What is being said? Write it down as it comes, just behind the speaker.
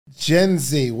Gen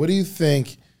Z, what do you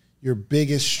think your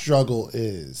biggest struggle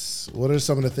is? What are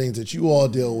some of the things that you all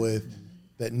deal with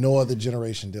that no other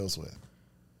generation deals with?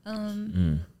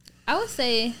 I would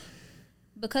say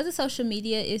because of social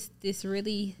media, it's this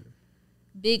really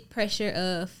big pressure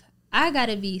of I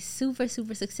gotta be super,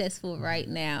 super successful right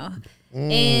now.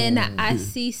 And I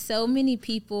see so many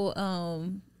people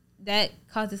that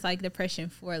causes like depression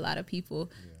for a lot of people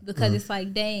because it's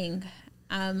like, dang,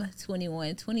 I'm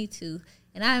 21, 22,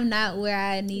 and I'm not where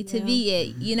I need to be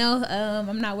at, you know?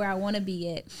 I'm not where I want to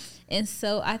be at. And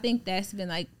so I think that's been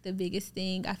like the biggest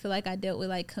thing. I feel like I dealt with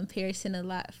like comparison a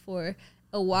lot for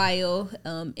a while.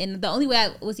 And the only way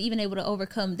I was even able to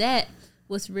overcome that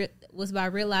was by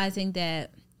realizing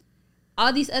that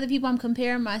all these other people I'm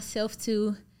comparing myself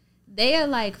to, they are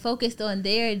like focused on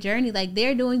their journey. Like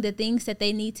they're doing the things that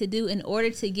they need to do in order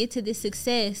to get to this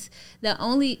success.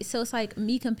 So it's like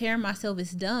me comparing myself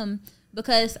is dumb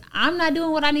because I'm not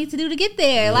doing what I need to do to get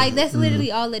there. Like that's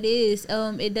literally all it is.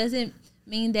 It doesn't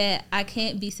mean that I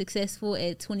can't be successful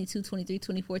at 22, 23,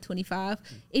 24, 25.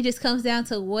 It just comes down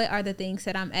to what are the things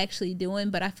that I'm actually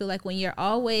doing. But I feel like when you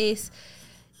always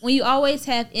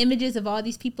have images of all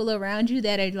these people around you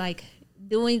that are like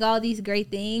doing all these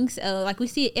great things, like we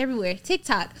see it everywhere,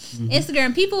 TikTok,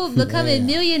 Instagram, people becoming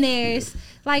millionaires,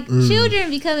 like children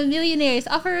becoming millionaires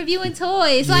off of reviewing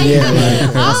toys, like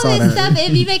all this stuff.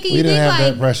 It be making you think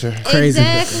like pressure.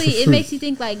 Exactly. It makes you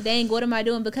think like, dang, what am I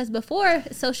doing? Because before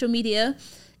social media,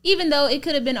 even though it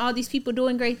could have been all these people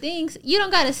doing great things, you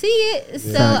don't got to see it.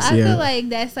 So I feel like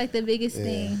that's like the biggest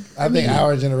thing. I think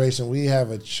our generation, we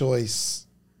have a choice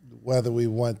whether we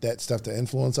want that stuff to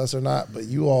influence us or not. But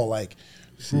you all like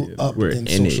grew up in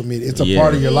social media. It's a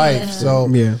part of your life.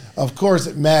 So of course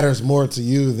it matters more to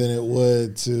you than it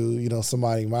would to, you know,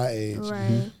 somebody my age.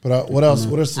 Right. But what else?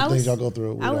 What are some things y'all go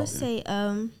through? I would say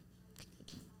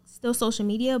still social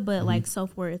media, but like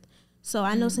self-worth. So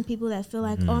I know some people that feel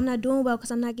like, oh, I'm not doing well because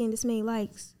I'm not getting this many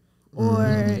likes.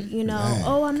 Or, you know,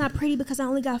 oh, I'm not pretty because I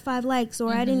only got 5 likes.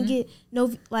 Or I didn't get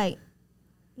no, like,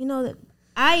 you know,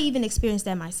 I even experienced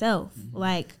that myself.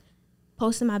 Like,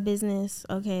 posting my business,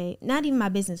 okay, not even my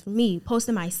business, for me,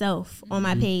 posting myself on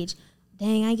my page.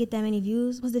 Dang, I didn't get that many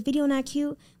views. Was the video not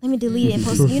cute? Let me delete it and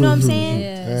post it. You know what I'm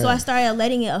saying? So I started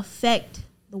letting it affect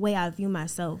the way I view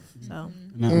myself. So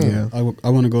I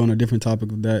want to go on a different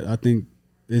topic of that. I think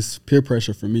it's peer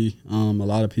pressure for me. A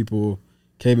lot of people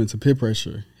cave into peer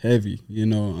pressure heavy. You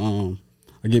know,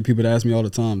 I get people that ask me all the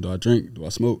time, do I drink? Do I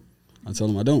smoke? I tell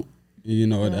them I don't. You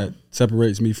know, that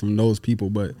separates me from those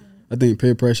people. But I think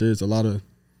peer pressure is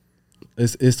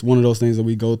it's one of those things that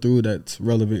we go through that's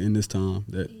relevant in this time.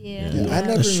 That you know, I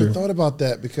never even thought about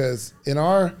that because in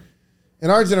our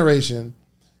generation,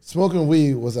 smoking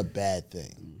weed was a bad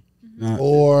thing.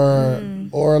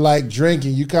 Or like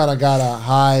drinking, you kind of gotta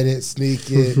hide it,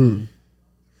 sneak it.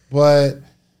 But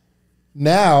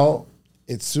now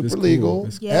it's super legal.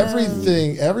 Cool.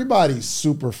 Everything, everybody's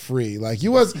super free. Like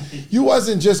you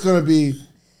wasn't just gonna be,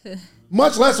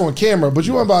 much less on camera, but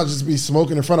you weren't about to just be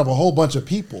smoking in front of a whole bunch of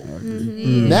people.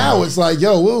 Now it's like,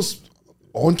 yo, we'll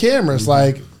on camera. It's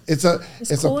like it's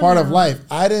cool a part of life.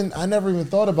 I never even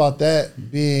thought about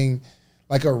that being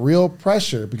like a real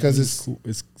pressure because it's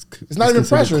not even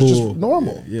pressure. Cool. It's just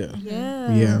normal.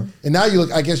 Yeah. And now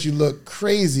I guess you look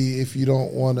crazy if you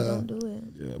don't want to do it.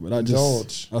 Yeah, but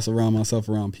I surround myself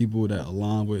around people that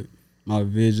align with my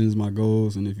visions, my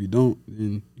goals, and if you don't,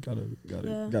 then you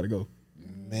gotta go.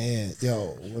 Man,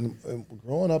 yo, when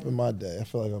growing up in my day, I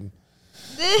feel like I'm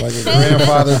like a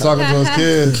grandfather talking to his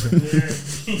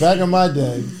kids. Back in my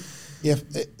day, if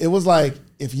it was like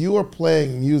if you were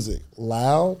playing music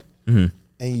loud and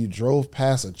you drove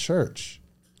past a church,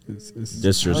 it's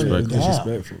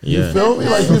disrespectful. You feel me?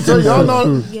 Like y'all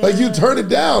know, like you turn it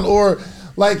down, or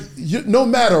like no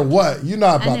matter what, you're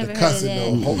not about to cuss it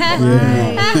no.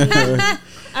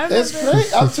 It's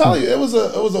great. I'm telling you, it was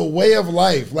a way of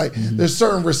life. Like there's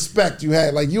certain respect you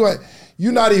had. Like you're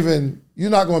not going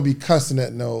to be cussing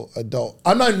at no adult.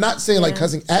 I'm not saying like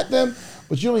cussing at them,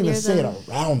 but you don't even say it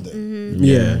around them.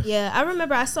 Yeah. I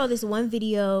remember I saw this one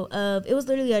video of, it was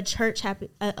literally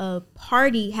a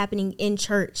party happening in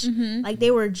church. Like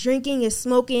they were drinking and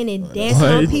smoking and dancing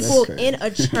on people in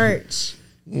a church.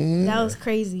 That was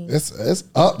crazy. It's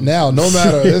up now. No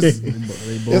matter,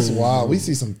 it's wild. We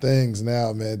see some things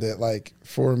now, man, that like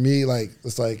for me, like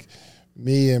it's like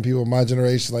me and people of my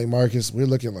generation, like Marcus, we're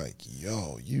looking like,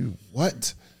 yo, you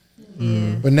what?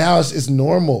 But now it's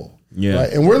normal. Yeah.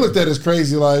 Right? And we're looked at as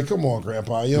crazy, like, come on,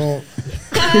 Grandpa, you don't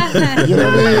you know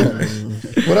what I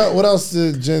mean? What else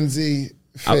did Gen Z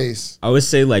face? I would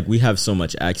say like we have so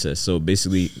much access. So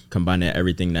basically combining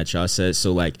everything that y'all said.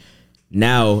 So like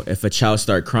Now, if a child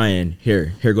start crying,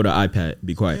 here go the iPad,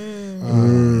 be quiet.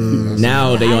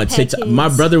 Now they on TikTok. Kids. My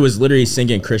brother was literally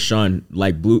singing Christian,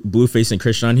 like Blueface and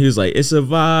Christian. He was like, "It's a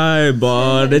vibe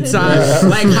all the time."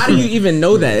 Like, how do you even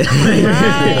know that?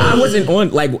 I wasn't on.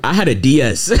 Like, I had a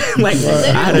DS. Like,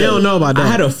 they don't know about that. I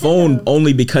had a phone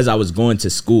only because I was going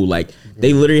to school. Like,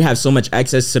 they literally have so much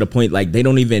access to the point, like, they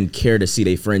don't even care to see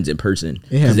their friends in person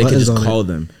because they can just call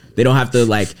them. They don't have to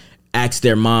like ask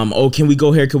their mom, "Oh, can we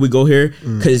go here? Can we go here?"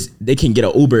 Because they can get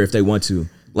an Uber if they want to.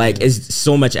 Like, it's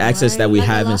so much access that we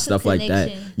have and stuff like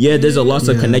that. Yeah, there's a loss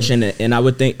of connection. And I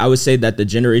would say that the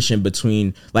generation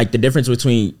between, like, the difference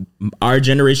between our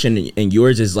generation and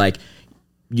yours is, like,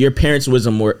 your parents was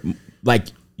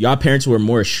y'all parents were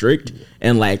more strict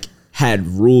and, like, had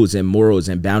rules and morals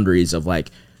and boundaries of, like,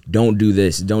 don't do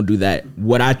this, don't do that.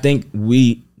 What I think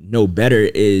we know better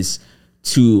is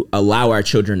to allow our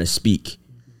children to speak.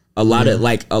 A lot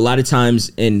of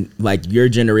times in like your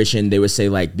generation, they would say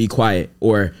like, be quiet,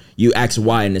 or you ask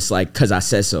why. And it's like, cause I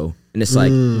said so. And it's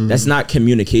like, that's not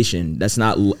communication. That's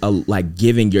not like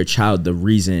giving your child the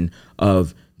reason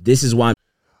of this is why.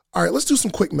 All right, let's do some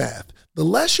quick math. The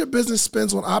less your business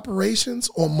spends on operations,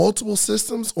 on multiple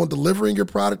systems, on delivering your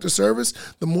product or service,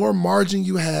 the more margin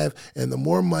you have and the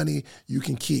more money you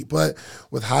can keep. But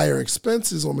with higher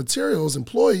expenses on materials,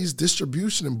 employees,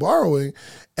 distribution, and borrowing,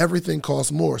 everything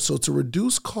costs more. So to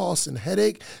reduce costs and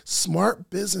headache, smart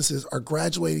businesses are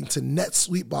graduating to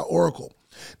NetSuite by Oracle.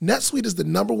 NetSuite is the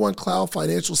 #1 cloud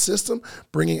financial system,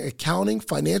 bringing accounting,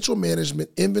 financial management,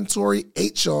 inventory,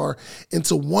 HR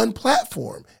into one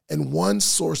platform and one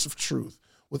source of truth.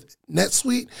 With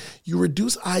NetSuite, you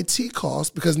reduce IT costs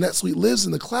because NetSuite lives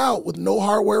in the cloud with no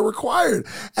hardware required.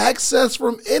 Access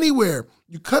from anywhere.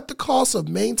 You cut the cost of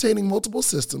maintaining multiple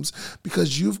systems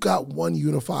because you've got one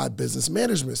unified business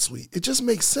management suite. It just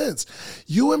makes sense.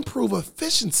 You improve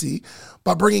efficiency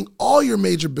by bringing all your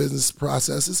major business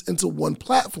processes into one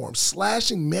platform,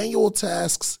 slashing manual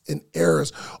tasks and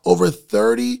errors. Over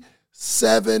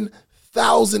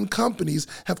 37,000 companies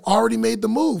have already made the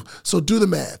move. So do the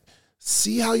math.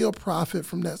 See how you'll profit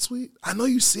from NetSuite? I know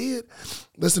you see it.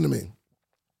 Listen to me.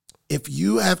 If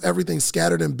you have everything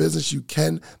scattered in business, you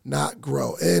cannot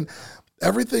grow. And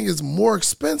everything is more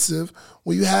expensive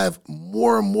when you have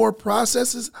more and more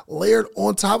processes layered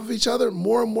on top of each other,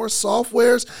 more and more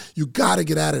softwares. You got to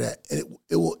get out of that. And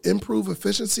it will improve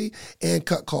efficiency and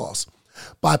cut costs.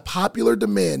 By popular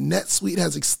demand, NetSuite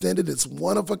has extended its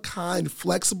one-of-a-kind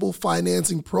flexible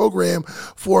financing program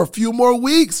for a few more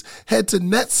weeks. Head to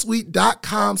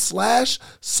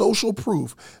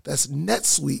netsuite.com/socialproof. That's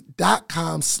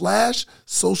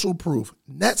netsuite.com/socialproof.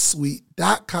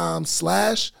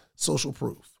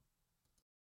 netsuite.com/socialproof.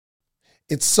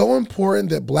 It's so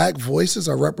important that Black voices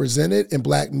are represented in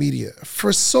Black media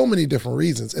for so many different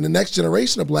reasons. And the next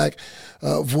generation of Black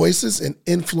voices and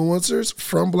influencers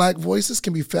from Black voices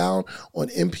can be found on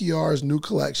NPR's new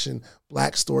collection,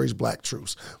 Black Stories, Black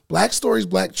Truths. Black Stories,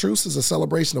 Black Truths is a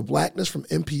celebration of Blackness from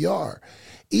NPR.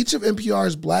 Each of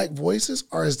NPR's Black voices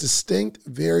are as distinct,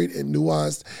 varied, and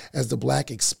nuanced as the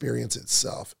Black experience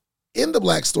itself. In the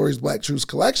Black Stories, Black Truths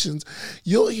collections,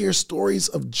 you'll hear stories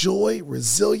of joy,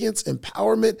 resilience,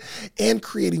 empowerment, and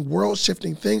creating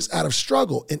world-shifting things out of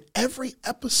struggle. And every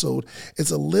episode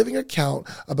is a living account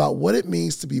about what it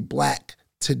means to be Black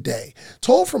today,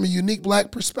 told from a unique Black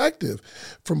perspective.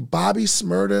 From Bobby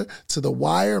Shmurda to The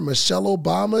Wire, Michelle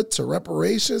Obama to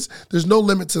reparations, there's no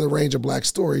limit to the range of Black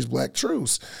stories, Black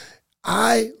truths.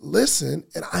 I listen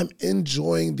and I'm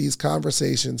enjoying these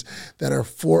conversations that are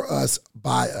for us,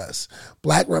 by us.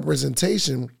 Black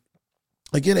representation,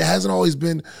 again, it hasn't always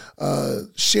been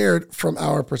shared from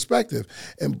our perspective.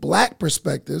 And Black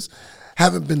perspectives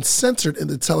haven't been centered in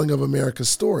the telling of America's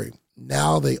story.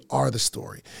 Now they are the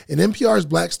story. In NPR's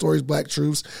Black Stories, Black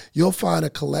Truths, you'll find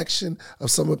a collection of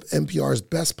some of NPR's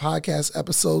best podcast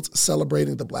episodes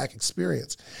celebrating the Black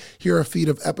experience. Here are a feed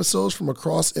of episodes from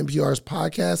across NPR's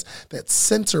podcasts that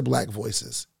center Black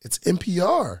voices. It's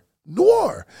NPR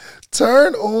Noir.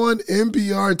 Turn on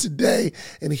NPR today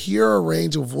and hear a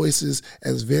range of voices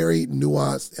as varied,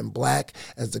 nuanced, and Black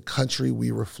as the country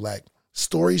we reflect.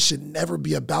 Stories should never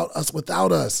be about us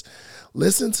without us.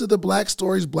 Listen to the Black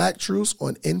Stories, Black Truths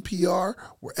on NPR,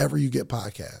 wherever you get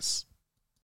podcasts.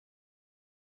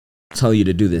 I'm telling you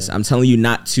to do this. I'm telling you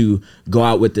not to go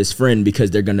out with this friend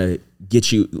because they're going to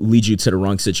lead you to the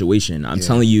wrong situation. I'm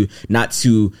telling you not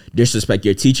to disrespect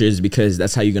your teachers because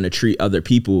that's how you're going to treat other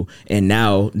people. And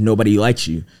now nobody likes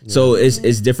you. Yeah. So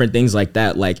it's different things like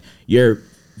that. Like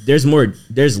there's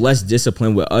less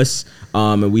discipline with us.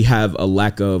 And we have a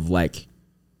lack of like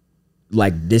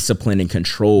like discipline and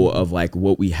control of like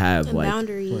what we have, and like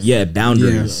boundaries.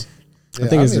 Boundaries. Yeah, I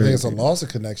think it's a loss of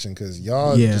connection because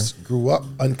y'all just grew up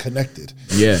unconnected.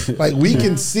 Yeah, like we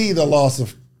can see the loss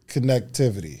of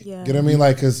connectivity. Yeah. You know what I mean?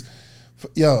 Like, cause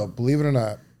believe it or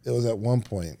not, it was at one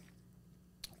point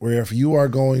where if you are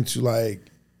going to like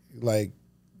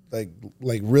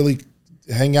really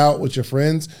hang out with your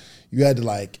friends, you had to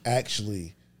like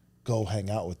actually go hang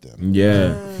out with them.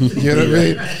 Yeah. You know what I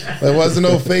mean? There wasn't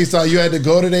no FaceTime. You had to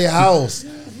go to their house.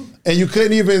 And you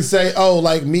couldn't even say, "Oh,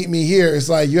 like meet me here." It's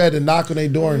like you had to knock on their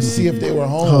door and see if they were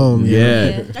home.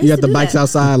 Yeah. You got the bikes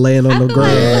outside laying on the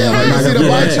ground. You see the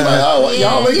bikes, you're like, "Oh, what,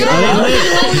 y'all linking up?"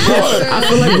 I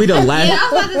feel like we the last.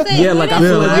 I feel like we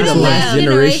the last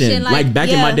generation. Like back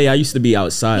in my day, I used to be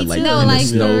outside, like in the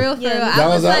snow. For real. I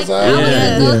was outside.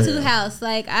 I was a go-to house.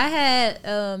 Like I had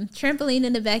trampoline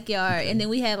in the backyard, and then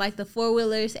we had like the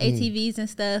 4-wheelers, ATVs and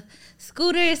stuff,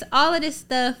 scooters, all of this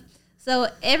stuff. So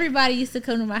everybody used to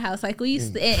come to my house. Like we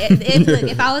used to, and look,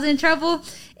 if I was in trouble,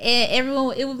 and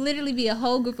everyone, it would literally be a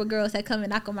whole group of girls that come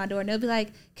and knock on my door, and they'll be like,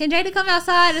 "Can Jada come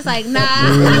outside?" It's like, nah,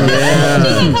 she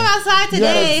can't come outside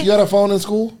today. You had a phone in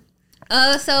school?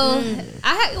 I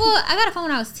got a phone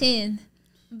when I was 10,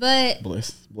 but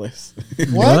Bless. What?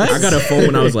 I got a phone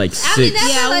when I was like 6. I mean,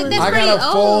 that's I pretty got a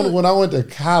phone old. when I went to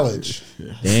college.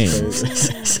 Damn.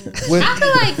 With, I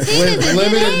feel like 10 is with a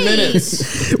limited good age.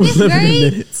 minutes. 6th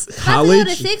grade? College?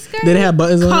 About to go to 6th grade? Did it have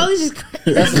buttons on it? College is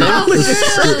crazy. That's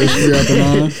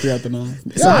 3 out the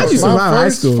 9. So I used to my survive high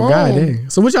first school. phone. God dang.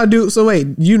 So what y'all do? So wait,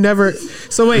 you never.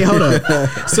 So wait, hold up.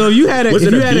 So you had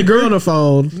a girl on the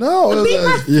phone. No, it was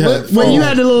a flip phone. When you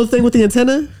had the little thing with the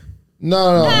antenna.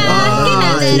 No.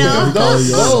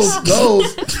 Those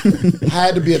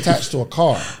had to be attached to a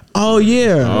car. Oh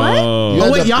yeah.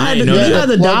 Oh, Wait, y'all had I the, didn't know you that. had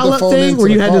the Plug the dial-up phone thing into where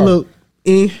you the had the car. little.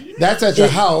 That's at your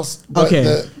house. But Okay.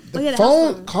 the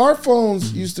phone, car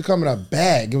phones used to come in a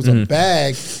bag. It was a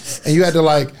bag, and you had to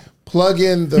like plug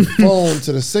in the phone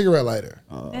to the cigarette lighter.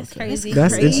 That's crazy.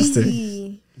 That's Crazy.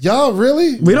 interesting. Y'all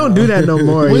really? We don't do that no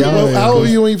more. How old were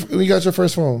you when you got your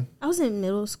first phone? I was in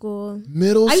middle school.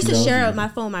 Middle I used to school? share my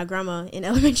phone with my grandma in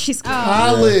elementary school.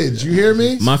 College. You hear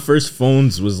me? My first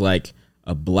phones was like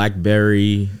a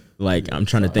BlackBerry. Like I'm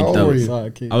trying to think How though. old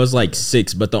were you? I was like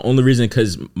 6, but the only reason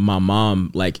because my mom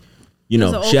like. You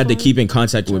was know, an she had to old phone? keep in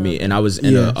contact with me, and I was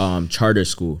in a charter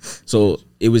school, so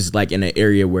it was like in an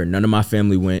area where none of my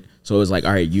family went. So it was like,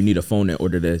 all right, you need a phone in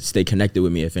order to stay connected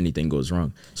with me if anything goes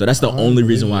wrong. So that's the only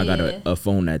reason why I got a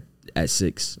phone at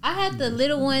 6. I had the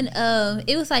little one.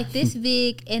 It was like this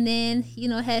big, and then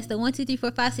it has the 1, 2, 3,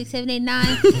 4, 5, 6, 7, 8, 9,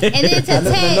 and then to The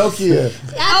text. Nokia.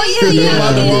 Oh The yeah.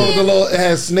 one with the little, it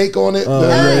has Snake on it.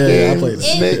 I played it.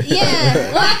 Snake.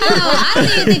 Yeah. Well, I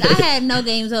didn't think I had no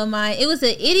games on mine. It was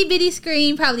an itty bitty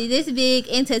screen, probably this big,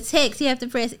 and to text you have to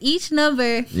press each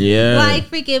number like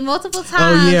freaking multiple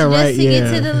times just to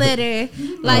get to the letter.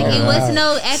 Like it was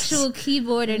no actual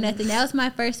keyboard or nothing. That was my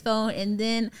first phone, and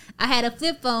then I had a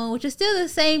flip phone, which was still the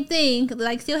same thing.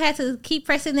 Like still had to keep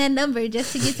pressing that number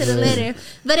just to get to the letter.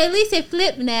 But at least it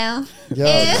flipped now. Yo,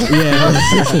 And-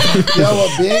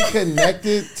 but being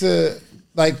connected to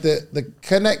like the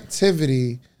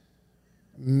connectivity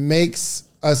makes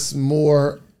us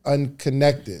more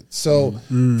unconnected. So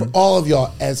for all of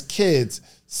y'all as kids,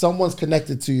 someone's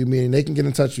connected to you, meaning they can get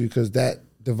in touch with you because that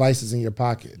device is in your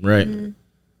pocket. Right.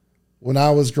 When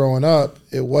I was growing up,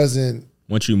 it wasn't.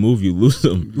 Once you move, you lose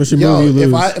them.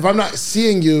 If I'm not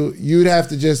seeing you, you'd have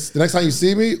to just the next time you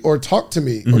see me or talk to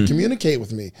me or communicate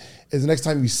with me is the next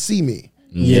time you see me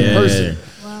in person.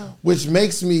 Wow. Which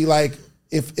makes me like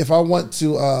if I want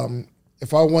to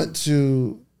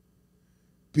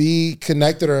be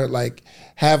connected or like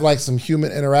have like some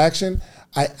human interaction,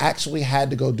 I actually had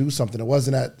to go do something. It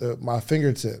wasn't at my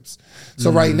fingertips.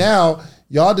 So right now,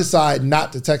 y'all decide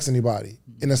not to text anybody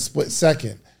in a split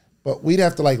second. But we'd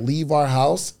have to like leave our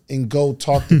house and go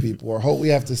talk to people or hope we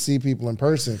have to see people in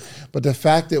person. But the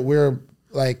fact that we're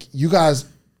like, you guys,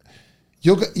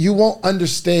 you won't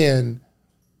understand.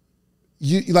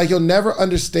 You'll never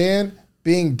understand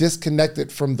being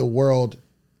disconnected from the world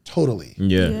totally.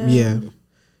 Yeah.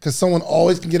 Because someone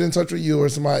always can get in touch with you or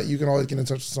you can always get in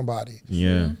touch with somebody.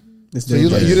 Yeah. So you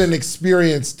didn't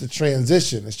experience the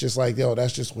transition. It's just like, yo,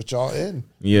 that's just what y'all in.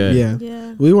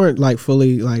 Yeah. We weren't like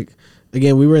fully like.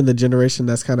 Again, we were in the generation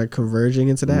that's kind of converging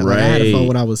into that. Like I had a phone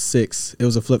when I was 6. It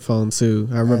was a flip phone too.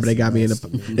 I remember they got me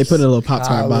they put in a little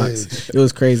Pop-Tart box. It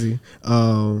was crazy.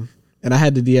 And I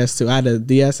had the DS too. I had a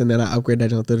DS and then I upgraded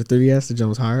that joint to the 3DS. The joint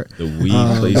was hard. The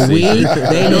Wii, the Wii,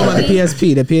 they know about the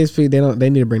PSP. The PSP, they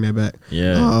need to bring that back.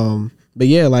 Yeah. But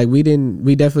yeah, like we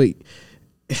definitely.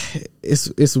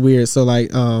 it's weird. So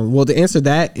like, well, to answer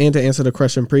that and to answer the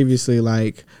question previously,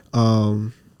 like,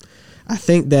 I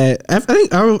think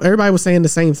everybody was saying the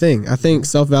same thing. I think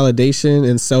self-validation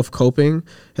and self-coping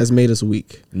has made us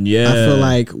weak. Yeah. I feel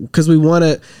like because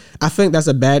I think that's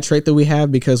a bad trait that we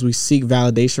have because we seek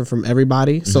validation from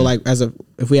everybody. Mm-hmm. So like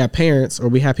if we have parents or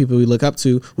we have people we look up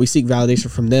to, we seek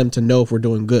validation from them to know if we're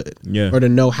doing good or to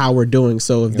know how we're doing.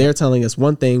 So if they're telling us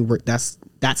one thing, that's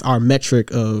our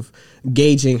metric of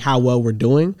gauging how well we're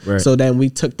doing. Right. So then we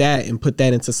took that and put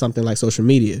that into something like social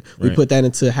media. We put that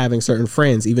into having certain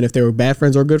friends, even if they were bad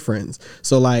friends or good friends.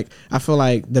 So like, I feel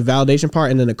like the validation part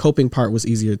and then the coping part was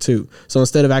easier too. So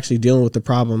instead of actually dealing with the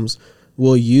problems,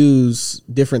 we'll use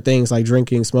different things like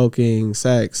drinking, smoking,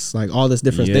 sex, like all this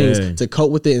different things to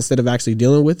cope with it instead of actually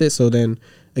dealing with it. So then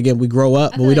again, we grow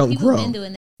up, but we don't grow.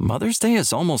 Mother's Day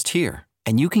is almost here,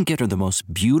 and you can get her the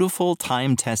most beautiful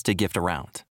time-tested gift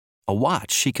around. A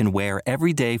watch she can wear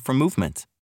every day from Movement.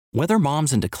 Whether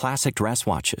mom's into classic dress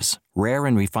watches, rare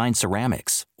and refined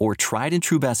ceramics, or tried and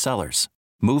true bestsellers,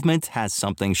 Movement has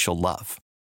something she'll love.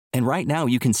 And right now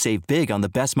you can save big on the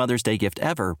best Mother's Day gift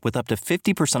ever with up to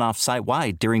 50% off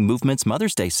site-wide during Movement's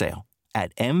Mother's Day sale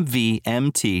at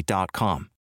MVMT.com.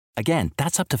 Again,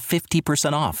 that's up to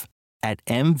 50% off at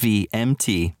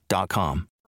MVMT.com.